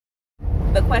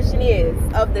the question is,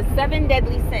 of the 7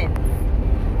 deadly sins,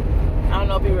 I don't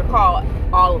know if you recall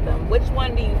all of them, which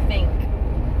one do you think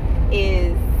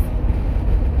is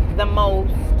the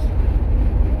most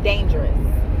dangerous?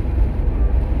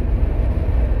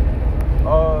 I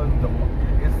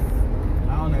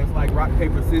don't know, it's like rock,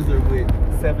 paper, scissors with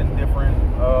 7 different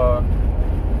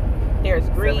there's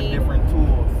greed, 7 different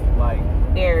tools. Like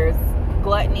there's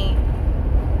gluttony,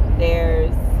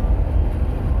 there's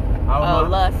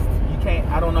lust.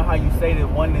 I don't know how you say that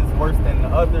one is worse than the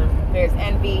other. There's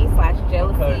envy /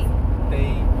 jealousy.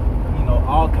 Because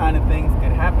all kind of things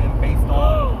can happen based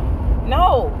on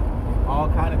no. All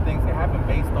kind of things can happen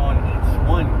based on each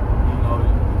one.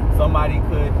 Somebody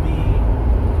could be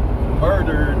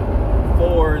murdered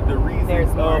for the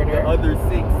reasons of the other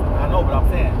 6. I know, but I'm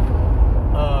saying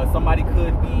somebody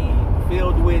could be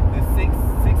filled with the six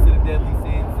of the deadly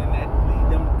sins, and that lead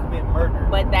them to commit murder.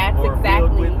 But that's or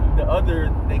exactly filled with the other.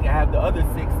 They can have the other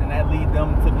 6, and that lead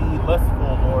them to be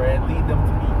lustful, or it lead them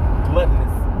to be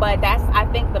gluttonous. But that's, I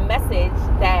think, the message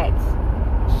that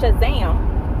Shazam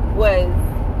was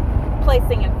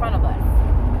placing in front of us,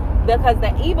 because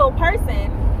the evil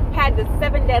person had the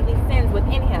 7 deadly sins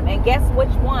within him, and guess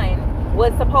which one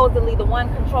was supposedly the one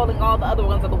controlling all the other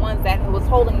ones, or the ones that was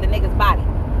holding the nigga's body?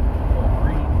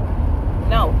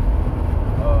 No.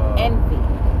 Envy.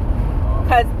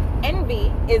 Because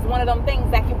envy is one of them things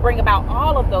that can bring about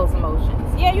all of those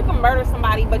emotions. Yeah, you can murder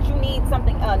somebody, but you need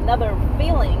another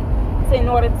feeling in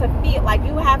order to feel like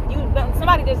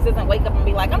somebody just doesn't wake up and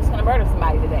be like, I'm just gonna murder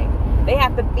somebody today. They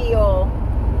have to feel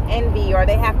envy, or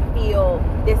they have to feel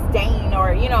disdain,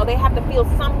 or they have to feel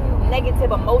some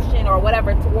negative emotion or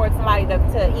whatever towards somebody to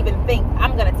even think,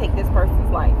 I'm gonna take this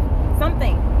person's life.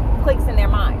 Something clicks in their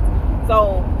mind.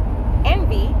 So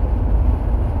envy,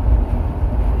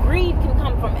 greed can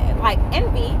come from it. Like,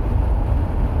 envy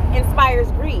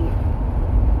inspires greed,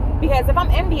 because if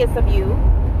I'm envious of you,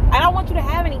 I don't want you to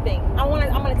have anything. I'm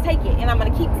gonna take it, and I'm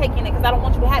gonna keep taking it because I don't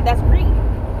want you to have. That's greed.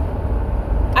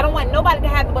 I don't want nobody to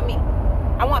have it but me.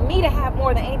 I want me to have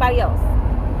more than anybody else.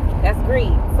 That's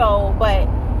greed. So, but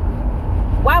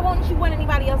why won't you want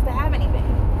anybody else to have anything?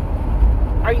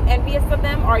 Are you envious of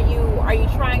them? Are you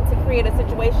trying to create a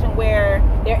situation where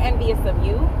they're envious of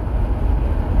you?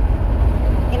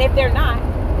 And if they're not,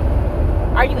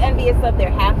 are you envious of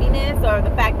their happiness, or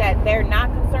the fact that they're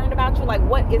not concerned about you? Like,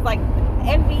 what is, like,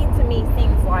 envy to me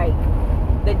seems like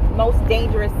the most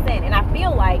dangerous sin. And I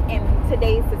feel like in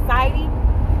today's society,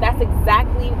 that's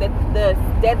exactly the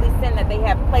deadly sin that they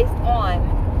have placed on,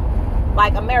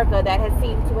 like, America, that has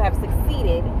seemed to have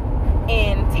succeeded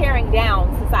in tearing down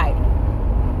society.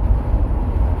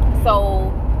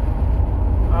 So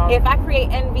if I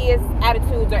create envious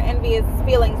attitudes or envious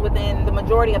feelings within the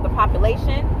majority of the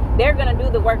population, they're going to do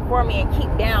the work for me and keep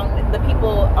down the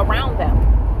people around them,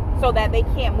 so that they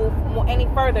can't move any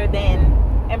further than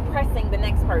impressing the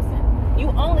next person.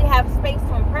 You only have space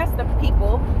to impress the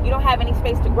people. You don't have any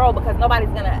space to grow, because nobody's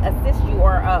going to assist you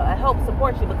or help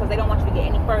support you, because they don't want you to get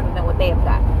any further than what they have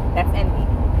got. That's envy.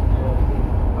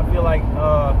 I feel like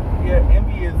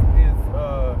envy is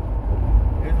a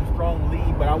strong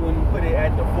lead, but I wouldn't put it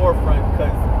at the forefront,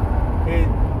 because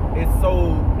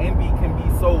envy can be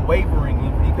so wavering.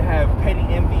 You can have petty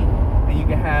envy, and you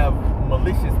can have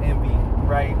malicious envy,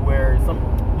 right? Where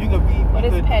what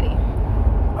is petty?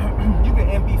 You can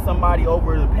envy somebody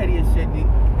over the pettiest shit.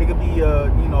 It could be a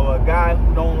guy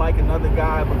who don't like another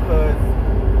guy because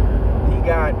he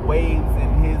got waves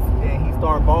and he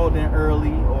started balding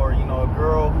early, or a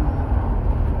girl who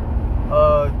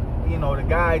the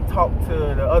guy talked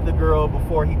to the other girl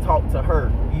before he talked to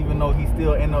her, even though he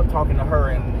still ended up talking to her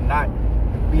and not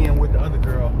being with the other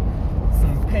girl.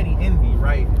 Some petty envy,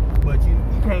 right? But you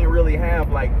can't really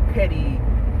have, like, petty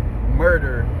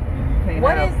murder.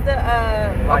 What is the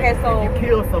okay, so if you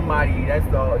kill somebody, that's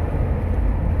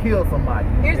kill somebody.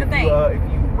 Here's the thing.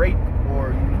 If you rape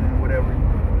or whatever,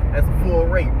 that's a full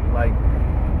rape. Like,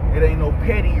 it ain't no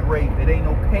petty rape. It ain't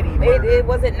no petty murder.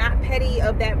 Was it not petty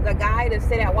of the guy to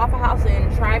sit at Waffle House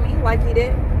and try me like he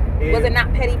did? Was it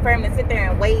not petty for him to sit there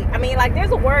and wait? I mean, like,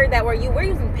 there's a word that we're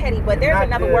using petty, but there's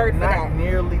another word for that. Not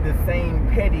nearly the same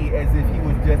petty as if he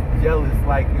was just jealous.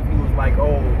 Like, if he was like,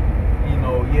 oh,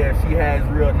 yeah, she has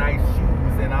real nice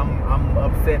shoes, and I'm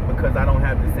upset because I don't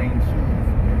have the same shoes.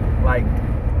 Like,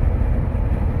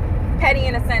 petty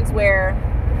in a sense where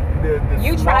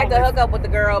you tried to hook up with the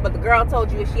girl, but the girl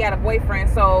told you she had a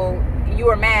boyfriend, so you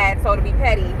were mad. So to be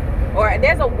petty, or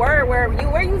there's a word where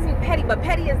we're using petty, but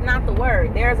petty is not the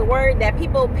word. There's a word that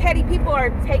petty people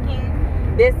are taking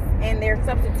this and they're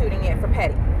substituting it for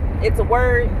petty. It's a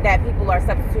word that people are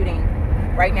substituting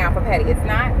right now for petty. It's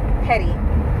not petty.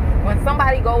 when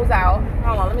somebody goes out,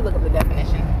 hold on, let me look up the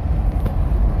definition.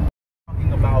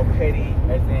 Talking about petty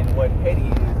as in what petty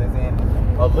is, as in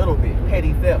a little bit.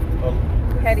 Petty theft.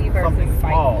 Petty versus something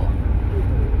small.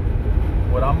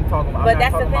 What I'm talking about. But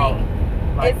that's the thing.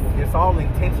 Like, it's all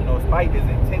intentional. Spite is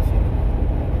intention.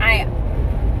 I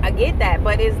get that,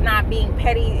 but is not being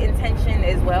petty intention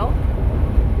as well?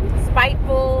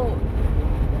 Spiteful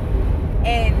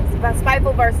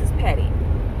versus petty.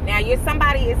 Now you're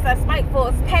somebody, it's a spiteful,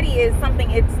 it's petty is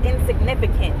something, it's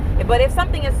insignificant. But if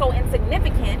something is so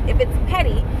insignificant, if it's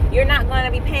petty, you're not going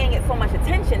to be paying it so much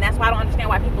attention. That's why I don't understand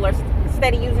why people are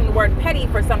steady using the word petty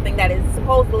for something that is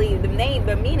supposedly, the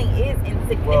meaning is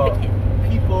insignificant. Well,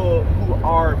 people who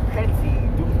are petty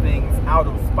do things out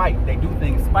of spite. They do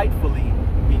things spitefully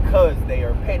because they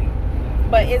are petty.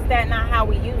 But is that not how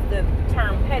we use the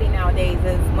term petty nowadays?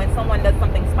 Is when someone does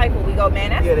something spiteful, we go,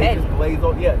 man, that's petty. Yeah, they just glaze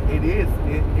over. Yeah, it is.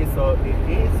 It is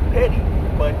petty,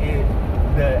 but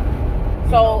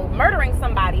So murdering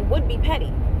somebody would be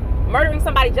petty. Murdering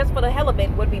somebody just for the hell of it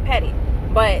would be petty.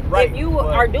 But if you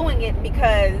are doing it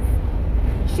because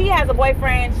she has a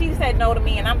boyfriend, she said no to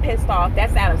me, and I'm pissed off,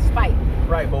 that's out of spite.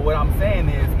 Right, but what I'm saying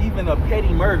is, even a petty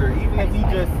murder, even if you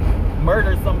just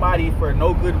murder somebody for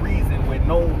no good reason, with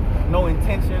no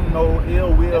intention, no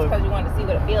ill will, just because you want to see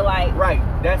what it feel like. Right,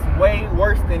 that's way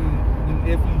worse than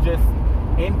if you just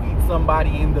envied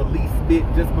somebody in the least bit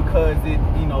just because it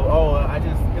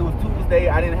was Tuesday,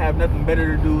 I didn't have nothing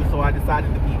better to do, so I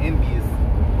decided to be envious.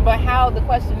 But the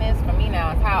question is for me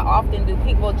now is, how often do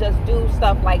people just do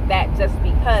stuff like that just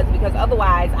because? Because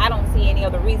otherwise, I don't see any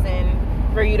other reason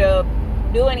for you to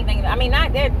do anything. I mean,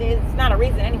 it's not a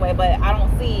reason anyway, but I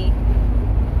don't see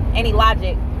any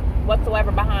logic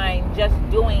whatsoever behind just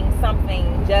doing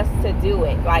something just to do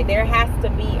it. Like, there has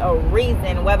to be a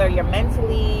reason, whether you're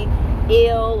mentally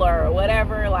ill or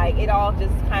whatever. Like, it all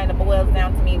just kind of boils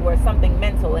down to me where something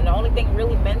mental. And the only thing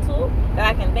really mental that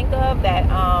I can think of that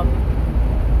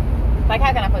like,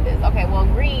 how can I put this? Okay, well,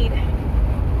 greed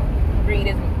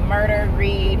is murder,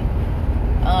 greed,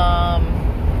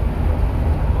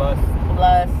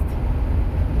 lust,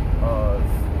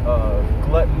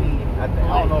 gluttony. I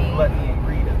don't know if gluttony and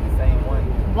greed is the same one.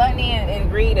 Gluttony and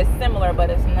greed is similar, but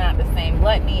it's not the same.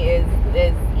 Gluttony is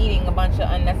eating a bunch of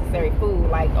unnecessary food,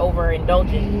 like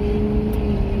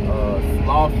overindulging.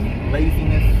 Sloth,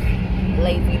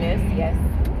 laziness, yes,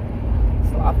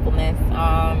 slothfulness.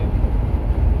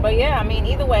 But yeah, I mean,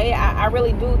 either way, I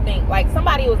really do think, like,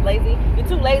 somebody who's lazy, you're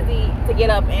too lazy to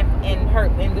get up and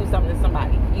hurt and do something to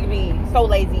somebody. You can be so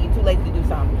lazy, you're too lazy to do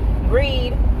something.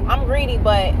 Greed, I'm greedy,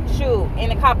 but shoot, in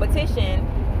a competition,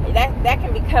 that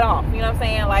can be cut off. You know what I'm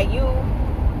saying? Like, you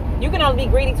can only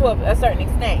be greedy to a certain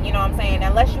extent. You know what I'm saying?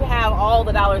 Unless you have all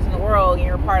the dollars in the world and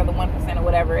you're part of the 1% or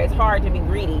whatever, it's hard to be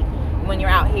greedy when you're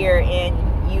out here and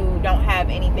you don't have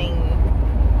anything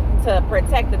to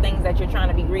protect the things that you're trying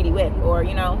to be greedy with, or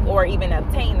or even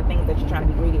obtain the things that you're trying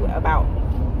to be greedy about.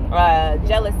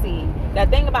 Jealousy. The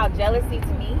thing about jealousy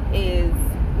to me is,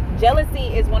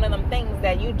 jealousy is one of them things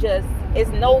that it's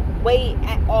no way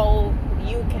at all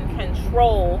you can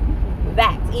control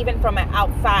that, even from an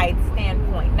outside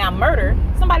standpoint. Now, murder,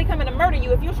 somebody coming to murder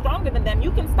you, if you're stronger than them,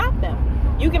 you can stop them.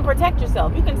 You can protect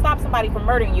yourself. You can stop somebody from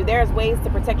murdering you. There's ways to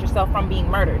protect yourself from being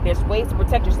murdered. There's ways to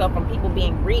protect yourself from people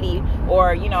being greedy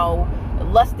or,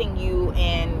 lusting you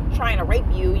and trying to rape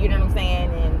you. You know what I'm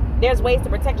saying? And there's ways to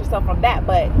protect yourself from that.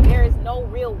 But there is no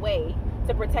real way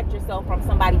to protect yourself from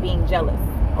somebody being jealous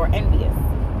or envious.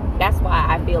 That's why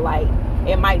I feel like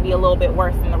it might be a little bit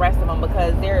worse than the rest of them,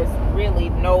 because there's really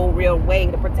no real way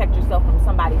to protect yourself from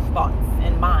somebody's thoughts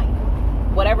and mind.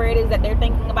 Whatever it is that they're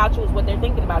thinking about you is what they're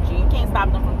thinking about you. You can't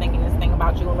stop them from thinking this thing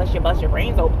about you unless you bust their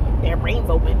brains open,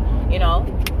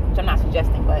 which I'm not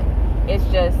suggesting, but it's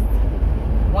just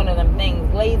one of them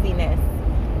things. Laziness,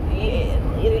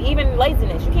 even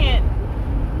laziness,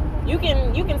 you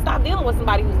can stop dealing with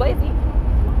somebody who's lazy,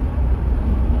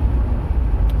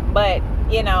 but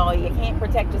you can't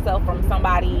protect yourself from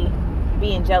somebody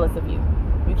being jealous of you.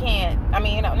 You can't, not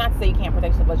to say you can't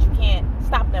protect yourself, but you can't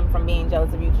stop them from being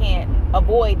jealous of you. You can't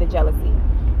avoid the jealousy.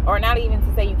 Or not even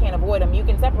to say you can't avoid them. You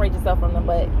can separate yourself from them,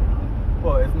 but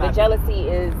the jealousy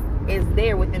is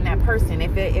there within that person.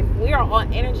 If we are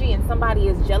on energy and somebody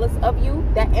is jealous of you,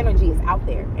 that energy is out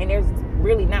there. And there's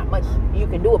really not much you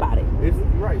can do about it. It's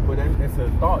right, but it's a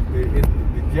thought. The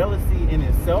jealousy in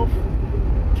itself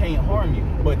can't harm you.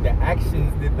 But the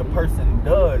actions that the person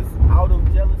does out of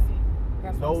jealousy,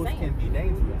 those can be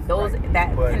dangerous. Those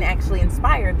right? Can actually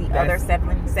inspire the other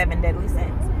seven deadly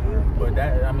sins. But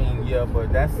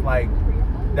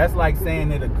that's like saying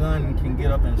that a gun can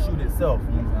get up and shoot itself.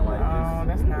 You know what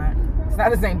I'm saying? It's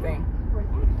not the same thing.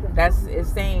 Is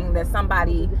saying that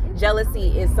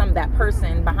jealousy is that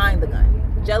person behind the gun.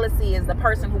 Jealousy is the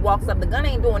person who walks up. The gun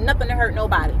ain't doing nothing to hurt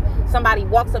nobody. Somebody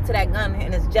walks up to that gun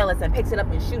and is jealous and picks it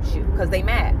up and shoots you because they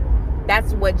mad.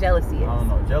 That's what jealousy is. I don't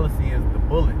know. Jealousy is the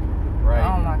bullet, right?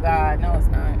 Oh my God, no, it's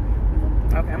not.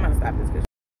 Okay, I'm gonna stop this.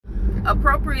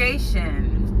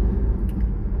 Appropriation.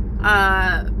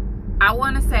 I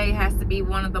want to say has to be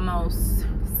one of the most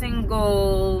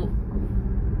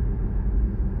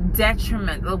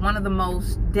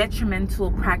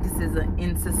detrimental practices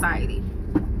in society.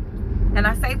 And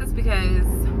I say this because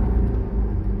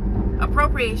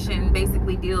appropriation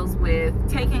basically deals with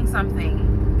taking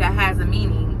something that has a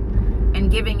meaning and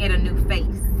giving it a new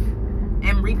face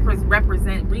and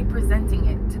representing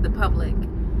it to the public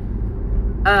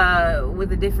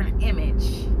with a different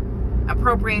image.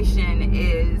 Appropriation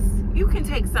is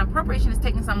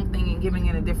taking something and giving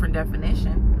it a different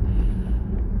definition.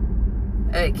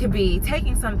 It could be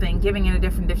taking something, giving it a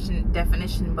different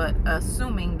definition, but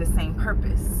assuming the same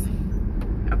purpose.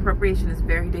 Appropriation is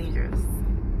very dangerous.